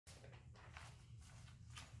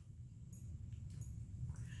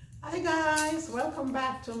Hi guys, welcome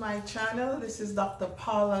back to my channel. This is Dr.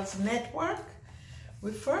 Pallas Network.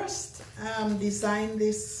 We first designed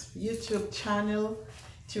this YouTube channel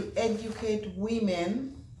to educate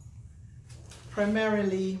women,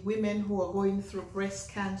 primarily women who are going through breast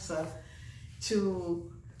cancer, to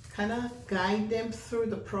kind of guide them through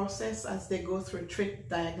the process as they go through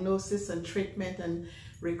diagnosis and treatment and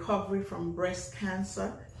recovery from breast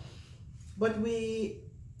cancer. But we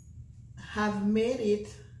have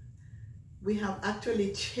we have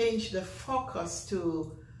actually changed the focus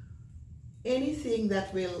to anything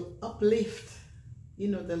that will uplift,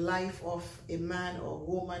 the life of a man or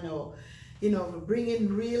woman, or, bring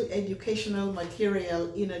in real educational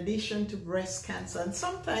material in addition to breast cancer. And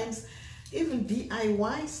sometimes even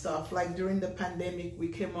DIY stuff, like during the pandemic, we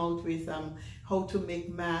came out with how to make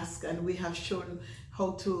masks, and we have shown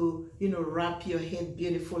how to, wrap your head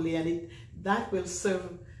beautifully, and that will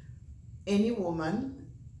serve any woman,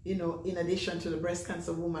 in addition to the breast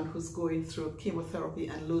cancer woman who's going through chemotherapy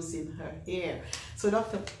and losing her hair. So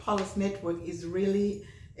Dr. Pallas Network is really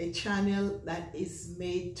a channel that is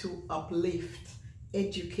made to uplift,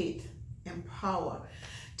 educate, empower.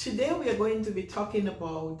 Today we are going to be talking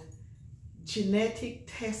about genetic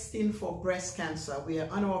testing for breast cancer. We are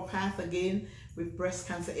on our path again with breast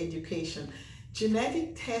cancer education.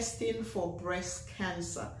 Genetic testing for breast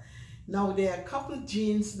cancer. Now, there are a couple of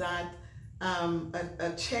genes that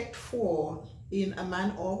are checked for in a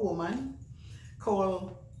man or woman,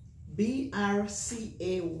 called BRCA1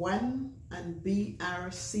 and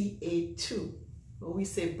BRCA2. We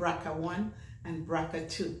say BRCA1 and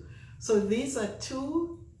BRCA2. So these are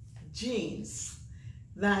two genes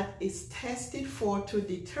that is tested for to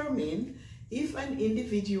determine if an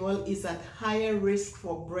individual is at higher risk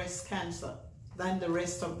for breast cancer than the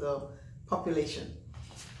rest of the population.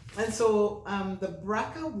 And so the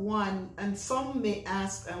BRCA1, and some may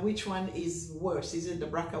ask which one is worse, is it the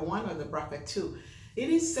BRCA1 or the BRCA2? It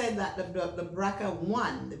is said that the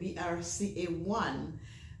BRCA1, the BRCA1,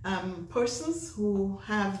 persons who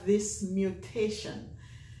have this mutation,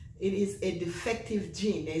 it is a defective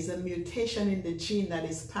gene. There is a mutation in the gene that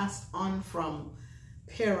is passed on from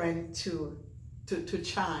parent to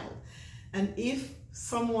child. And if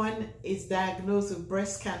someone is diagnosed with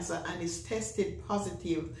breast cancer and is tested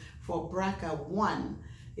positive for BRCA1,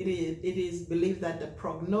 it is believed that the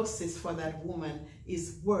prognosis for that woman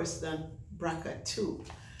is worse than BRCA2.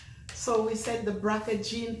 So we said the BRCA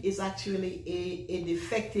gene is actually a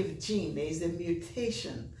defective gene. There is a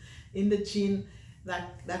mutation in the gene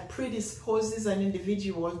that predisposes an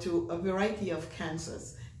individual to a variety of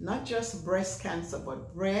cancers, not just breast cancer,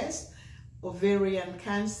 but breast, ovarian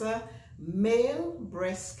cancer, male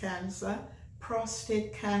breast cancer,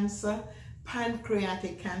 prostate cancer,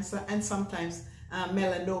 pancreatic cancer, and sometimes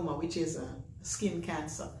melanoma, which is a skin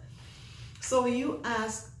cancer. So you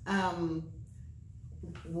ask,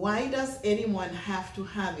 why does anyone have to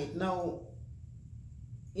have it? Now,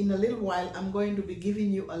 in a little while, I'm going to be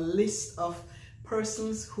giving you a list of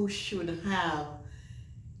persons who should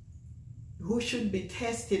be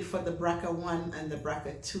tested for the BRCA1 and the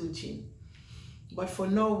BRCA2 gene. But for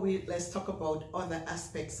now, let's talk about other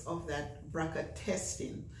aspects of that BRCA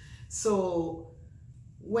testing. So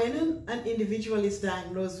when an individual is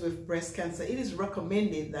diagnosed with breast cancer, it is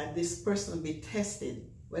recommended that this person be tested,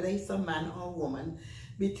 whether it's a man or a woman,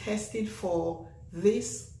 be tested for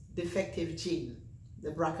this defective gene,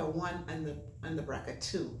 the BRCA1 and the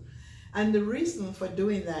BRCA2. And the reason for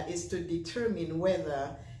doing that is to determine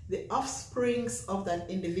whether the offsprings of that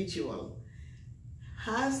individual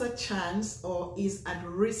has a chance or is at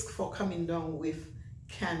risk for coming down with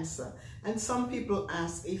cancer. And some people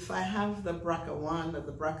ask, if I have the BRCA1 or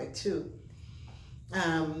the BRCA2,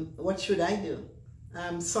 what should I do?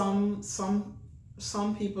 Some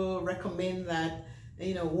people recommend that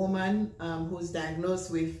a woman who's diagnosed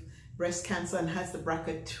with breast cancer and has the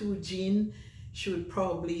BRCA2 gene should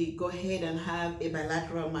probably go ahead and have a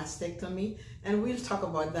bilateral mastectomy. And we'll talk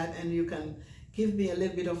about that, and you can give me a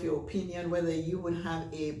little bit of your opinion whether you would have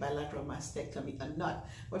a bilateral mastectomy or not.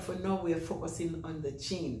 But for now, we are focusing on the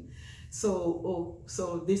gene. So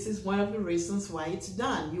this is one of the reasons why it's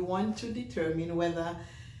done. You want to determine whether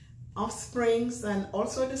offsprings and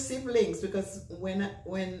also the siblings, because when a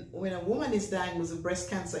woman is diagnosed with breast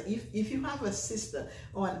cancer, if you have a sister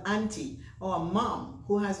or an auntie or a mom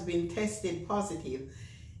who has been tested positive,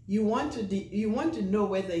 you want to know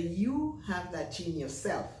whether you have that gene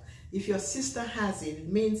yourself. If your sister has it, it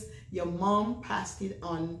means your mom passed it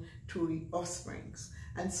on to your offsprings.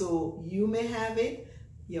 And so you may have it,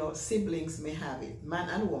 your siblings may have it, man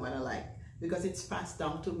and woman alike, because it's passed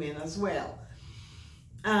down to men as well.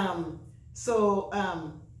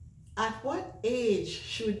 at what age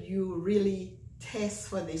should you really test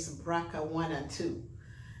for this BRCA1 and 2?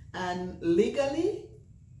 And legally,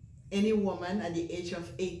 any woman at the age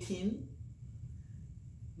of 18,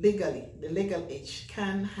 legally, the legal age,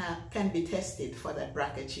 can be tested for that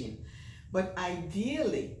BRCA gene. But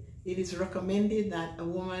ideally, it is recommended that a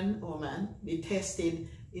woman or man be tested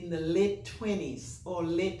in the late 20s or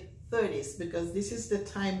late 30s, because this is the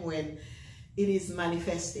time when it is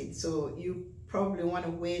manifested. So you probably want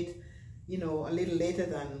to wait, you know, a little later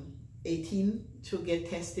than 18 to get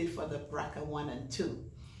tested for the BRCA1 and 2.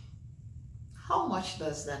 How much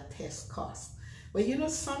does that test cost? Well, you know,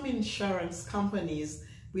 some insurance companies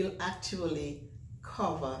will actually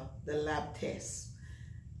cover the lab tests,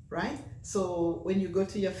 right? So when you go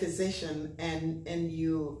to your physician and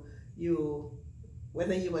you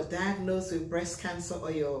whether you were diagnosed with breast cancer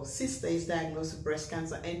or your sister is diagnosed with breast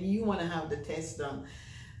cancer and you want to have the test done,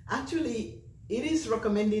 actually it is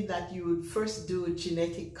recommended that you would first do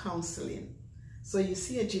genetic counseling. So you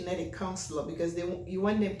see a genetic counselor, because you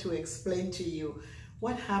want them to explain to you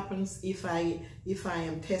what happens if I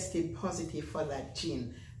am tested positive for that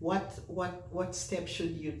gene. What steps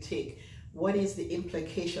should you take? What is the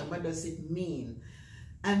implication? What does it mean?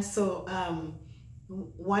 And so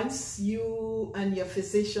once you and your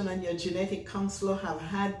physician and your genetic counselor have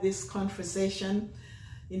had this conversation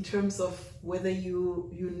in terms of whether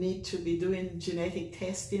you need to be doing genetic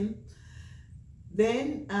testing,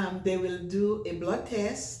 then they will do a blood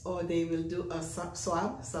test, or they will do a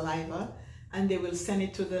swab, saliva, and they will send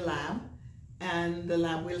it to the lab, and the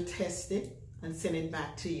lab will test it and send it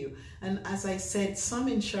back to you. And as I said, some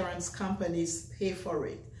insurance companies pay for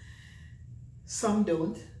it. Some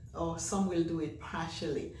don't, or some will do it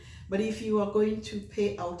partially. But if you are going to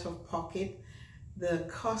pay out of pocket, the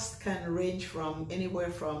cost can range from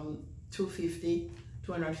anywhere from $250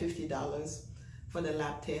 to $250 for the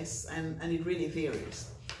lab tests, and it really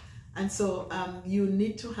varies. And so you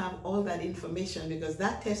need to have all that information, because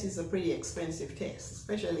that test is a pretty expensive test,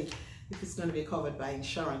 especially if it's going to be covered by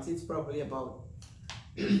insurance. It's probably about,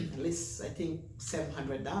 at least I think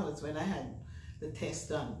 $700 when I had the test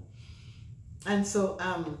done. And so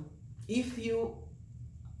if you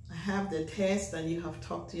have the test and you have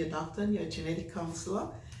talked to your doctor and your genetic counselor,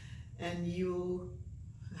 and you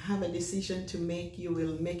have a decision to make, you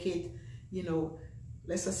will make it, you know,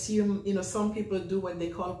 let's assume, you know, some people do what they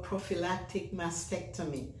call prophylactic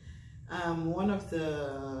mastectomy. One of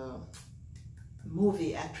the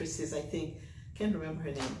movie actresses, I think, can't remember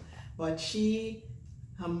her name, but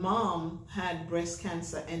her mom had breast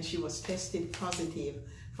cancer and she was tested positive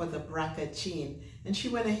for the BRCA gene, and she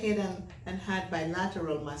went ahead and had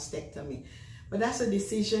bilateral mastectomy. But that's a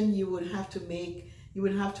decision you would have to make. You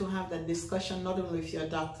would have to have that discussion not only with your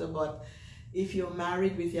doctor, but if you're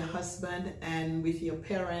married, with your husband and with your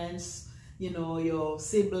parents, you know, your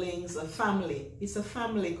siblings, a family. It's a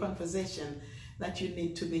family conversation that you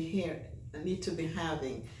need to be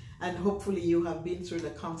having. And hopefully you have been through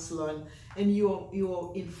the counselor, and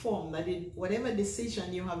you're informed that whatever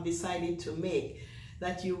decision you have decided to make,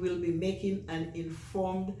 that you will be making an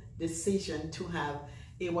informed decision to have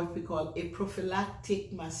what we call a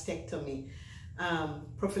prophylactic mastectomy.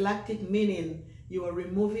 Prophylactic meaning you are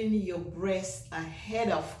removing your breast ahead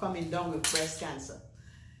of coming down with breast cancer.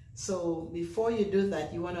 So before you do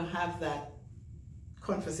that, you want to have that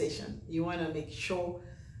conversation. You want to make sure,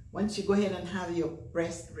 once you go ahead and have your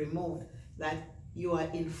breast removed, that you are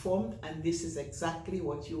informed and this is exactly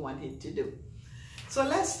what you wanted to do. So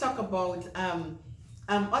let's talk about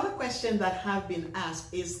other questions that have been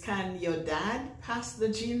asked is, can your dad pass the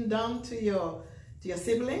gene down to your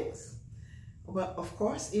siblings? Well, of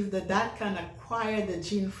course, if the dad can acquire the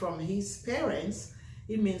gene from his parents,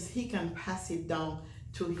 it means he can pass it down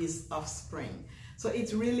to his offspring. So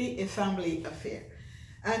it's really a family affair.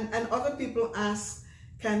 And other people ask,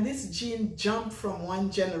 can this gene jump from one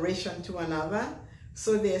generation to another?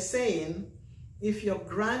 So they're saying, if your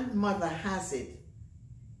grandmother has it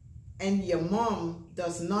and your mom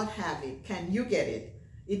does not have it, can you get it?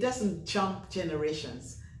 It doesn't jump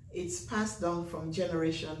generations. It's passed down from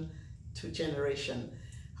generation to generation.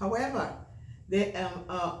 However, there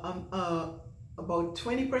about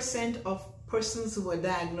 20% of persons who are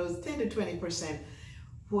diagnosed, 10 to 20%,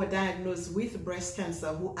 who are diagnosed with breast cancer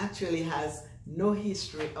who actually has no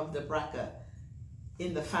history of the BRCA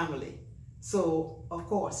in the family. So, of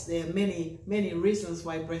course, there are many reasons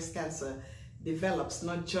why breast cancer develops,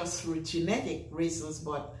 not just through genetic reasons,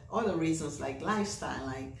 but other reasons like lifestyle,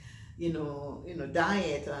 like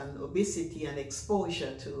diet and obesity and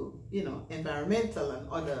exposure to environmental and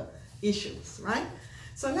other issues, right?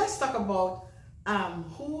 So let's talk about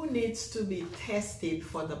who needs to be tested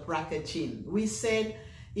for the BRCA gene? We said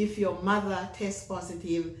if your mother tests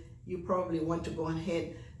positive, you probably want to go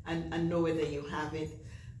ahead and know whether you have it.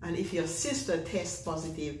 And if your sister tests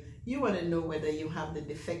positive, you want to know whether you have the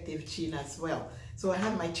defective gene as well. So I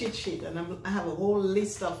have my cheat sheet, and I have a whole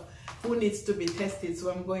list of who needs to be tested.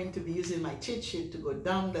 So I'm going to be using my cheat sheet to go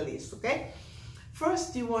down the list, okay?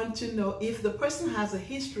 First, you want to know if the person has a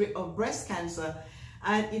history of breast cancer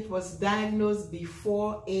and it was diagnosed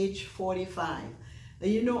before age 45. Now,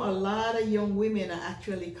 you know, a lot of young women are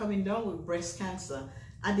actually coming down with breast cancer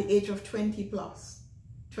at the age of 20 plus,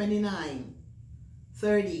 29,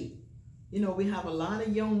 30. You know, we have a lot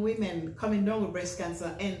of young women coming down with breast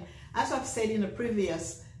cancer. And as I've said in a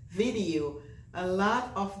previous video, a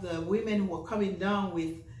lot of the women who are coming down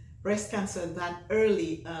with breast cancer that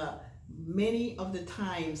early, many of the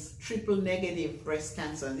times triple negative breast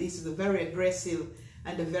cancer. This is a very aggressive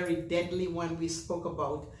and a very deadly one we spoke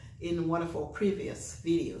about in one of our previous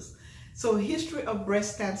videos. So history of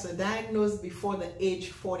breast cancer diagnosed before the age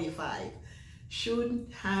 45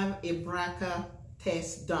 should have a BRCA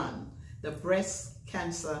test done. The breast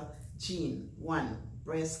cancer gene 1,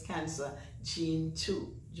 breast cancer gene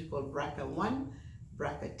 2, you call BRCA 1,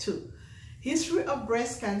 BRCA 2. History of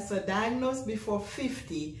breast cancer diagnosed before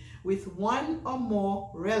 50 with one or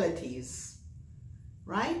more relatives,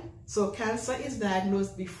 right? So cancer is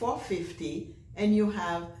diagnosed before 50 and you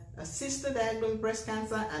have a sister diagnosed with breast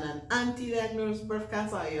cancer and an auntie diagnosed with breast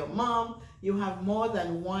cancer, or your mom, you have more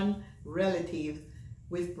than one relative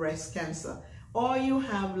with breast cancer. Or you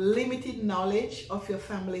have limited knowledge of your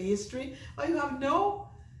family history, or you have no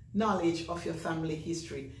knowledge of your family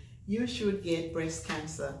history. You should get breast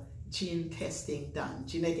cancer gene testing done,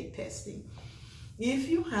 genetic testing. If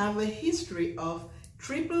you have a history of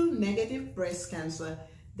triple negative breast cancer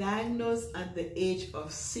diagnosed at the age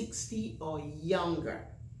of 60 or younger,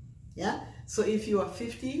 yeah? So if you are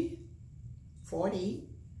 50, 40,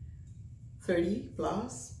 30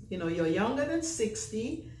 plus, you know, you're younger than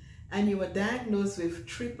 60 and you were diagnosed with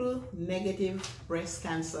triple negative breast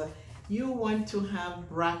cancer, you want to have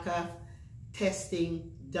BRCA testing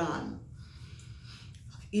done.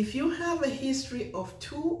 If you have a history of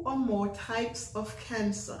 2 or more types of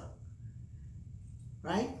cancer,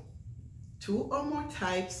 right? 2 or more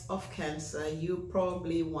types of cancer, you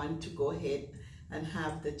probably want to go ahead and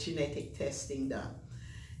have the genetic testing done.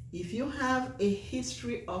 If you have a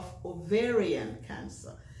history of ovarian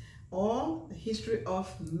cancer or a history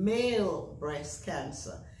of male breast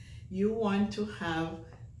cancer, you want to have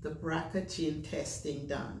the BRCA gene testing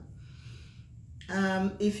done.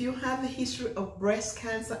 If you have a history of breast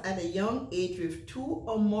cancer at a young age with 2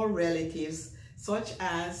 or more relatives, such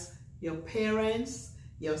as your parents,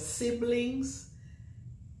 your siblings,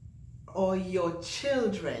 or your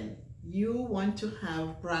children, you want to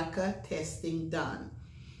have BRCA testing done.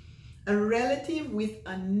 A relative with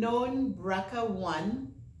a known BRCA1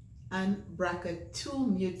 and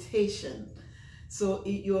BRCA2 mutation. So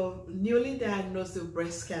you're newly diagnosed with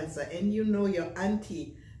breast cancer and you know your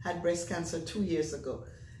auntie had breast cancer 2 years ago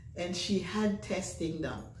and she had testing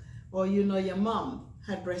done. Or you know your mom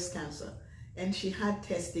had breast cancer and she had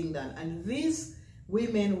testing done. And these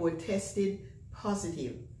women were tested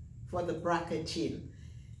positive for the BRCA gene.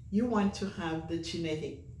 You want to have the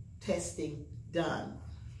genetic testing done.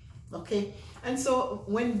 Okay, and so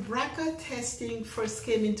when BRCA testing first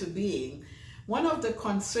came into being, one of the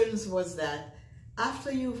concerns was that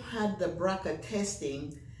after you've had the BRCA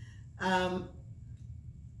testing,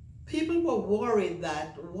 people were worried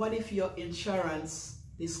that what if your insurance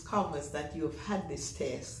discovers that you've had this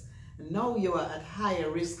test and now you are at higher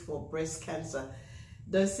risk for breast cancer?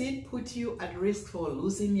 Does it put you at risk for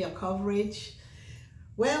losing your coverage?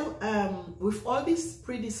 Well, with all these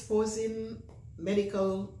predisposing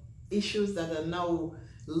medical issues that are now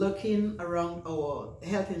looking around our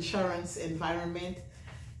health insurance environment,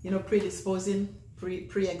 you know, predisposing,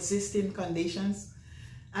 pre-existing conditions,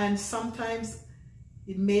 and sometimes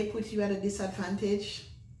it may put you at a disadvantage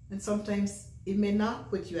and sometimes it may not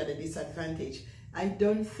put you at a disadvantage. I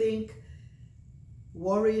don't think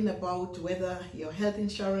worrying about whether your health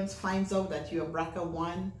insurance finds out that you're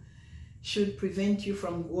BRCA1 should prevent you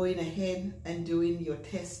from going ahead and doing your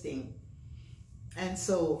testing. And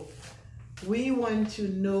so we want to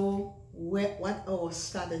know what our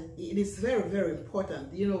status. It is very, very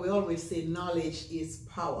important. You know, we always say knowledge is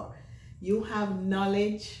power. You have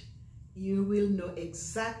knowledge, you will know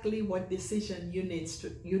exactly what decision you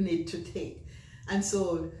need to take. And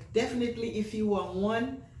so definitely if you are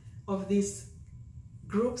one of these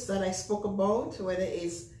groups that I spoke about, whether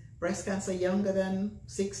it's breast cancer younger than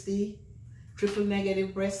 60, triple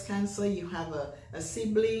negative breast cancer, you have a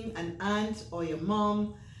sibling, an aunt, or your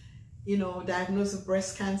mom, you know, diagnosed with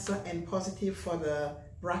breast cancer and positive for the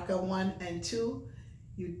BRCA1 and 2,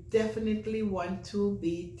 you definitely want to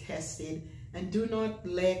be tested, and do not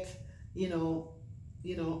let, you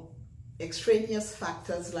know, extraneous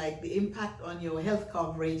factors like the impact on your health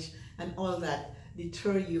coverage and all that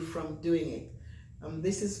deter you from doing it.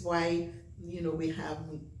 This is why, you know, we have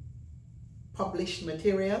published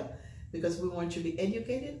material, because we want you to be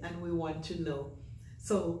educated and we want to know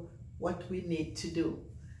what we need to do.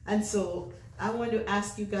 And so I want to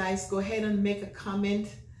ask you guys, go ahead and make a comment.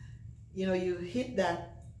 You know, you hit that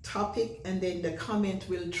topic and then the comment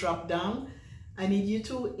will drop down. I need you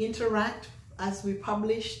to interact as we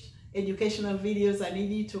published educational videos. I need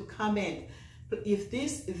you to comment if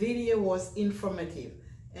this video was informative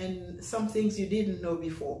and some things you didn't know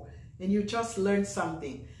before and you just learned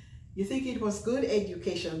something. You think it was good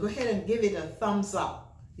education, go ahead and give it a thumbs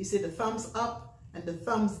up. You see the thumbs up and the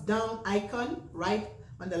thumbs down icon right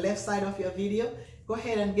on the left side of your video. Go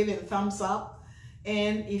ahead and give it a thumbs up.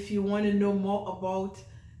 And if you want to know more about,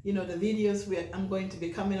 you know, the videos I'm going to be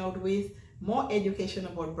coming out with, more education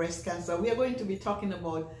about breast cancer. We are going to be talking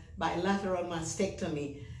about bilateral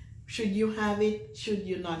mastectomy. Should you have it? Should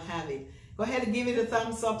you not have it? Go ahead and give it a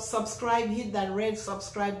thumbs up, subscribe, hit that red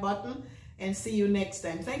subscribe button, and see you next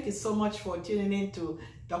time. Thank you so much for tuning in to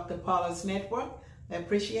Dr. Pallas Network. I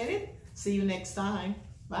appreciate it. See you next time.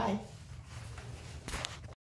 Bye.